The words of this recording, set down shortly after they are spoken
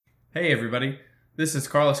Hey everybody, this is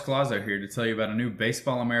Carlos Colazo here to tell you about a new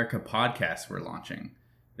Baseball America podcast we're launching.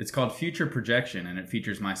 It's called Future Projection and it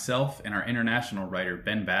features myself and our international writer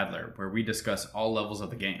Ben Badler, where we discuss all levels of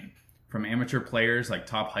the game, from amateur players like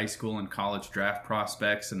top high school and college draft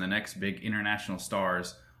prospects and the next big international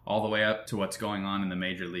stars, all the way up to what's going on in the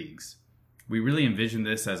major leagues. We really envision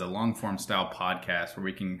this as a long form style podcast where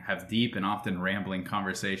we can have deep and often rambling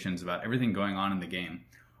conversations about everything going on in the game.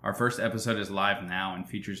 Our first episode is live now and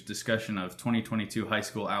features discussion of 2022 high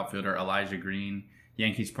school outfielder Elijah Green,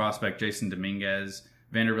 Yankees prospect Jason Dominguez,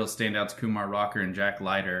 Vanderbilt standouts Kumar Rocker and Jack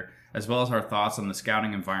Leiter, as well as our thoughts on the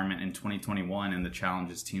scouting environment in 2021 and the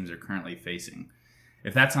challenges teams are currently facing.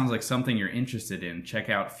 If that sounds like something you're interested in, check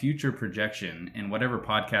out Future Projection in whatever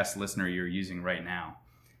podcast listener you're using right now.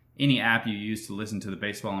 Any app you use to listen to the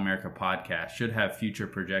Baseball America podcast should have Future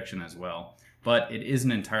Projection as well, but it is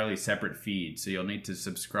an entirely separate feed, so you'll need to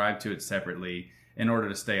subscribe to it separately in order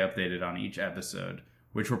to stay updated on each episode,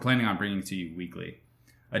 which we're planning on bringing to you weekly.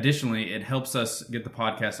 Additionally, it helps us get the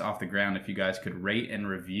podcast off the ground if you guys could rate and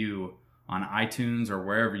review on iTunes or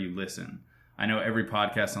wherever you listen. I know every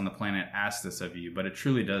podcast on the planet asks this of you, but it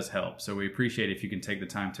truly does help, so we appreciate if you can take the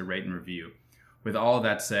time to rate and review. With all of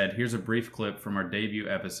that said, here's a brief clip from our debut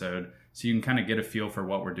episode so you can kind of get a feel for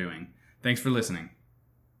what we're doing. Thanks for listening.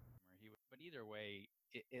 But either way,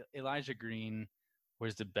 Elijah Green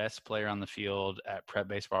was the best player on the field at Prep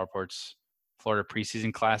Baseball Report's Florida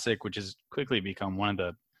Preseason Classic, which has quickly become one of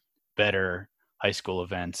the better high school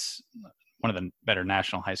events, one of the better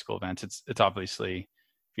national high school events. It's obviously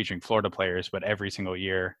featuring Florida players, but every single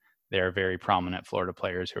year there are very prominent Florida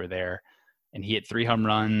players who are there. And he hit 3 home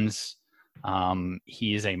runs.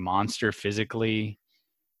 He is a monster physically.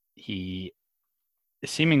 He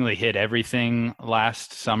seemingly hit everything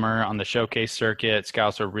last summer on the showcase circuit.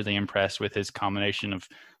 Scouts were really impressed with his combination of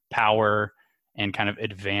power and kind of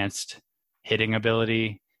advanced hitting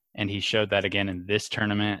ability. And he showed that again in this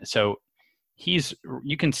tournament. So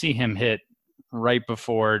you can see him hit right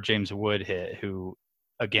before James Wood hit, who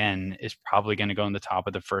again is probably going to go in the top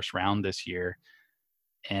of the first round this year.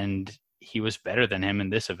 And he was better than him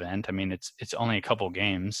in this event. I mean, it's only a couple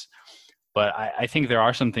games, but I think there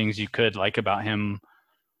are some things you could like about him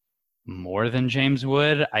more than James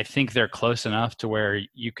Wood. I think they're close enough to where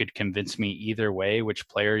you could convince me either way which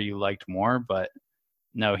player you liked more, but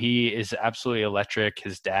no, he is absolutely electric.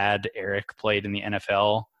 His dad, Eric, played in the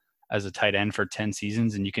NFL as a tight end for 10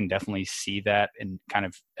 seasons, and you can definitely see that in kind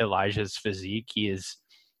of Elijah's physique. He is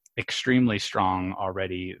extremely strong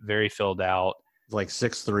already, very filled out. Like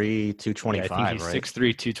 6'3", 225, yeah, I think he's right?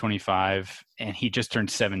 6'3", 225, and he just turned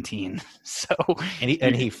 17. So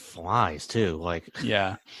and he flies too. Like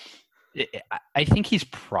yeah, I think he's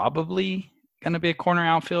probably going to be a corner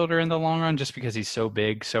outfielder in the long run just because he's so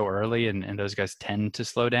big so early, and those guys tend to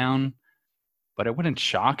slow down. But it wouldn't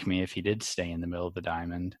shock me if he did stay in the middle of the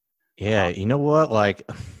diamond. Yeah, you know what? Like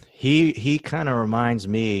he kind of reminds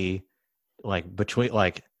me like between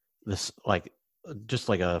like this like just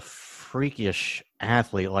like a freakish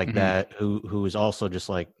athlete like that who is also just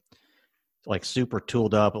like super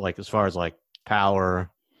tooled up, like as far as like power,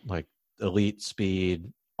 like elite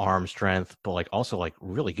speed, arm strength, but like also like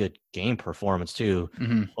really good game performance too.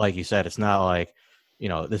 Like you said, it's not like,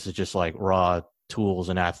 this is just like raw tools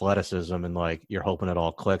and athleticism and like you're hoping it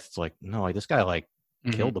all clicks. It's like, no, like this guy like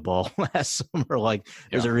killed the ball last summer. Like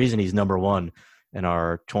there's a reason he's number 1 in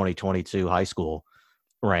our 2022 high school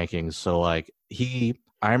rankings. So like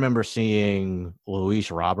I remember seeing Luis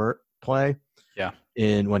Robert play. Yeah.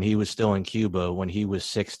 When he was still in Cuba, when he was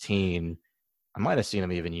 16. I might have seen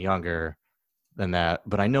him even younger than that,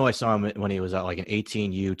 but I know I saw him when he was at like an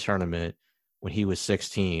 18U tournament when he was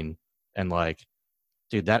 16. And like,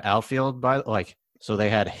 dude, that outfield so they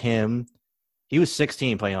had him. He was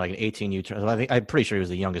 16 playing like an 18U tournament. I'm pretty sure he was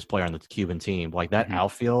the youngest player on the Cuban team. Like that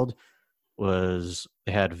outfield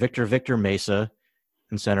they had Victor Mesa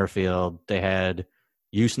in center field. They had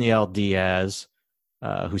Yusniel Diaz,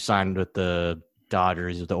 who signed with the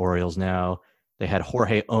Dodgers, with the Orioles now. They had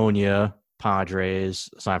Jorge Oña, Padres,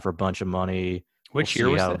 signed for a bunch of money. Which year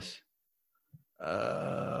was this?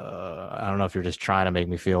 I don't know if you're just trying to make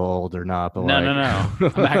me feel old or not. But no.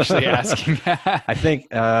 I'm actually asking. I think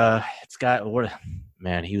it's got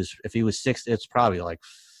if he was 6, it's probably like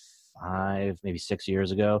 5, maybe 6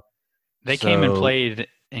 years ago. They came and played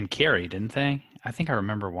in Cary, didn't they? I think I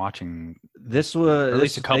remember watching. This was at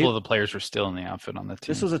least a couple of the players were still in the outfit on the team.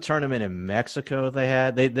 This was a tournament in Mexico. They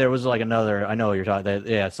had there was like another. I know what you're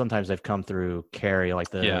talking. Sometimes they've come through Cary, like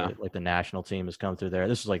the national team has come through there.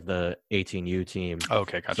 This was like the 18U team.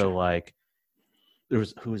 Okay, gotcha. So like, who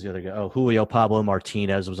was the other guy? Oh, Julio Pablo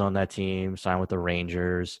Martinez was on that team, signed with the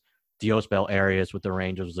Rangers. Diosbel Arias with the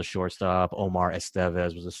Rangers was the shortstop. Omar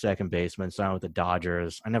Estevez was the second baseman, signed with the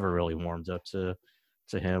Dodgers. I never really warmed up to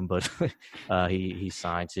him, but he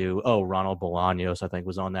signed to. Oh, Ronald Bolaños, I think,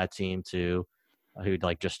 was on that team too. Who'd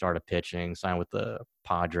like just started pitching, signed with the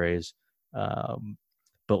Padres.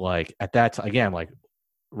 But like at that time, again, like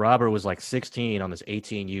Robert was like 16 on this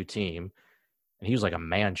 18U team, and he was like a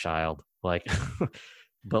man child, like,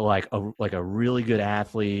 but like a really good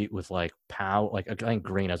athlete with like power. Like I think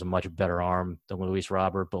Green has a much better arm than Luis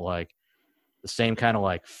Robert, but like the same kind of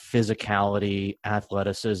like physicality,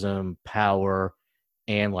 athleticism, power,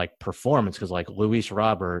 and like performance. Because like Luis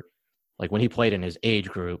Robert, like when he played in his age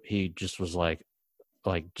group, he just was like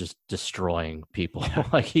just destroying people.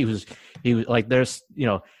 Like he was like, there's,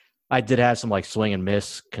 I did have some like swing and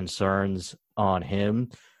miss concerns on him,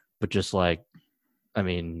 but just like, I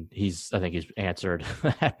mean, I think he's answered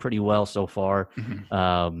that pretty well so far.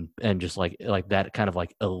 Mm-hmm. And just like that kind of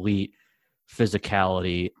like elite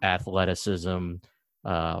physicality, athleticism,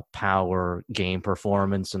 power, game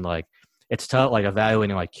performance. And like, it's tough, like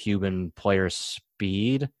evaluating like Cuban players'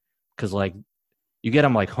 speed. Cause like you get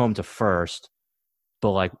them like home to first,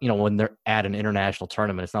 but like, when they're at an international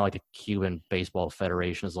tournament, it's not like the Cuban Baseball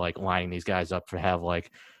Federation is like lining these guys up to have like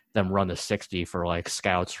them run the 60 for like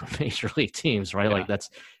scouts from major league teams, right? Yeah. Like that's,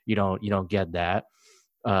 you don't get that.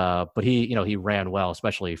 But he ran well,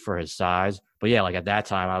 especially for his size. But yeah, like at that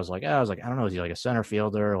time I was like, I don't know, is he like a center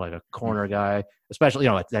fielder, like a corner guy? Especially,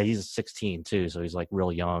 he's 16 too, so he's like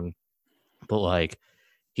real young. But like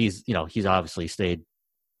he's obviously stayed,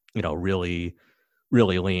 really,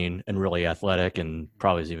 really lean and really athletic, and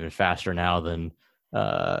probably is even faster now than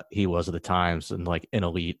he was at the times, and like an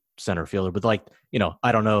elite center fielder. But like,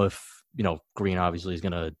 I don't know if, Green obviously is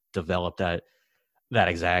going to develop that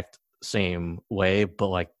exact same way, but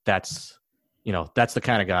like that's the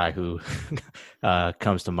kind of guy who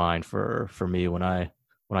comes to mind for me when I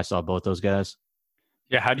saw both those guys.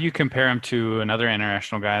 Yeah, how do you compare him to another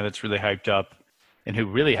international guy that's really hyped up and who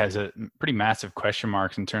really has a pretty massive question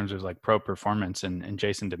marks in terms of like pro performance, and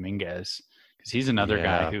Jason Dominguez? Because he's another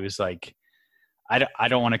guy who is like, I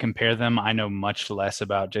don't want to compare them. I know much less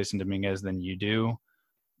about Jason Dominguez than you do,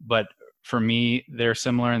 but for me, they're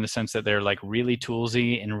similar in the sense that they're like really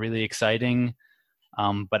toolsy and really exciting.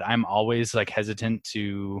 But I'm always like hesitant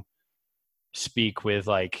to speak with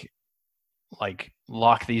like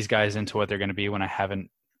lock these guys into what they're going to be when I haven't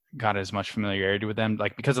got as much familiarity with them.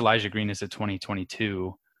 Like, because Elijah Green is a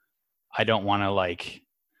 2022, I don't want to like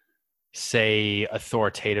say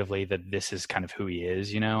authoritatively that this is kind of who he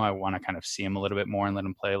is. I want to kind of see him a little bit more and let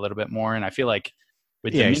him play a little bit more. And I feel like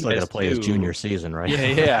with he's still Dominguez got to play his junior season, right?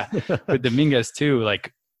 Yeah. With Dominguez too,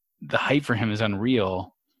 like the hype for him is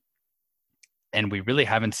unreal, and we really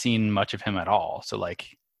haven't seen much of him at all. So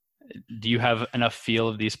like, do you have enough feel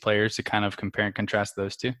of these players to kind of compare and contrast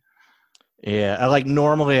those two? Yeah, I like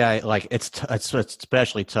normally I like it's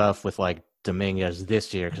especially tough with like Dominguez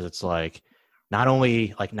this year, because it's like not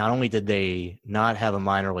only did they not have a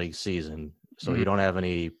minor league season, so you don't have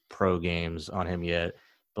any pro games on him yet,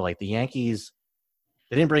 but like the Yankees,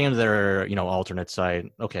 they didn't bring him to their alternate site.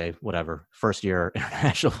 Okay, whatever. First year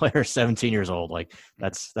international player, 17 years old, like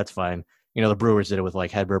that's fine. The Brewers did it with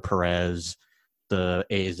like Hedbert Perez. The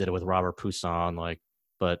A's did it with Robert Puason, like,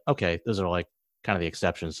 but okay, those are like kind of the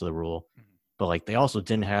exceptions to the rule. But like they also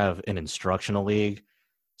didn't have an instructional league,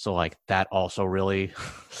 so like that also really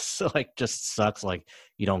so like just sucks. Like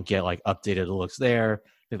you don't get like updated looks there.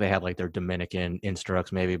 I think they had like their Dominican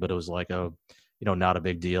instructs maybe, but it was like a not a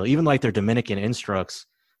big deal. Even like their Dominican instructs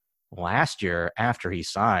last year after he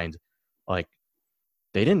signed, like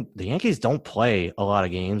the Yankees don't play a lot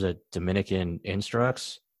of games at Dominican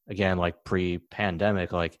instructs. Again, like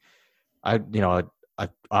pre-pandemic, like I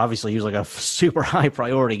obviously he was like a super high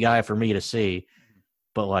priority guy for me to see,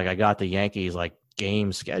 but like I got the Yankees like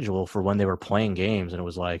game schedule for when they were playing games, and it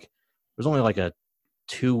was only like a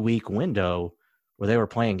 2-week window where they were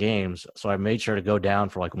playing games. So I made sure to go down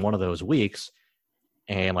for like one of those weeks.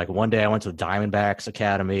 And like one day I went to the Diamondbacks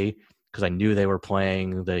Academy because I knew they were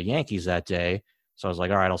playing the Yankees that day. So I was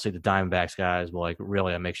like, all right, I'll see the Diamondbacks guys, but like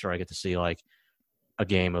really I make sure I get to see like a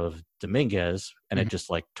game of Dominguez, and it just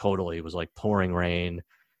like totally was like pouring rain,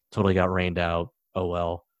 totally got rained out. Oh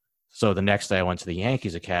well. So the next day I went to the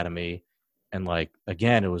Yankees Academy, and like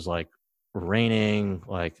again it was like raining,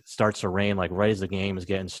 like starts to rain like right as the game is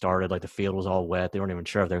getting started, like the field was all wet, they weren't even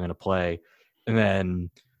sure if they're going to play. And then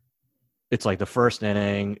it's like the first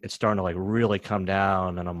inning, it's starting to like really come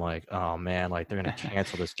down, and I'm like, oh man, like they're going to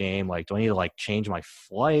cancel this game. Like, do I need to like change my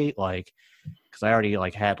flight? Like, because I already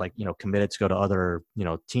like had like committed to go to other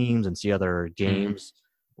teams and see other games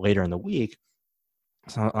later in the week.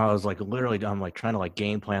 So I was like, literally, I'm like trying to like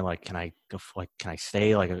game plan, like, can I go, can I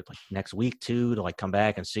stay like next week too to like come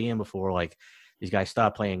back and see him before like these guys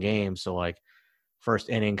stop playing games? So like first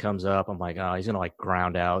inning comes up, I'm like, oh, he's gonna like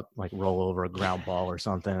ground out, like roll over a ground ball or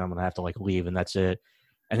something. I'm gonna have to like leave, and that's it.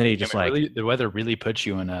 And then he I just mean, like, really, the weather really puts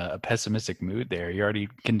you in a pessimistic mood there. You already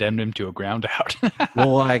condemned him to a ground out.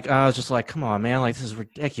 well, like I was just like, come on, man, like this is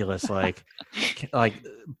ridiculous, like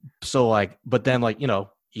so like, but then like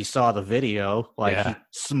you saw the video, like Yeah. he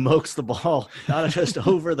smokes the ball not just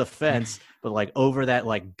over the fence, but like over that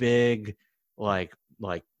like big like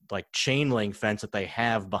chain link fence that they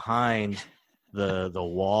have behind the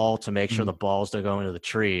wall to make sure the balls don't go into the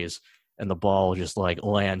trees, and the ball just like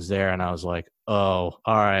lands there, and I was like, oh,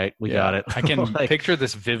 all right, we got it. I can Like, picture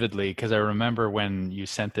this vividly because I remember when you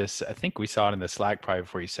sent this. I think we saw it in the Slack probably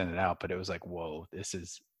before you sent it out, but it was like, whoa, this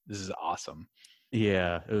is awesome.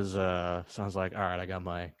 yeah, it was so I was like, all right, I got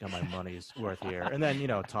my money's worth here. And then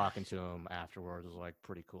talking to him afterwards was like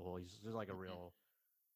pretty cool. He's like a real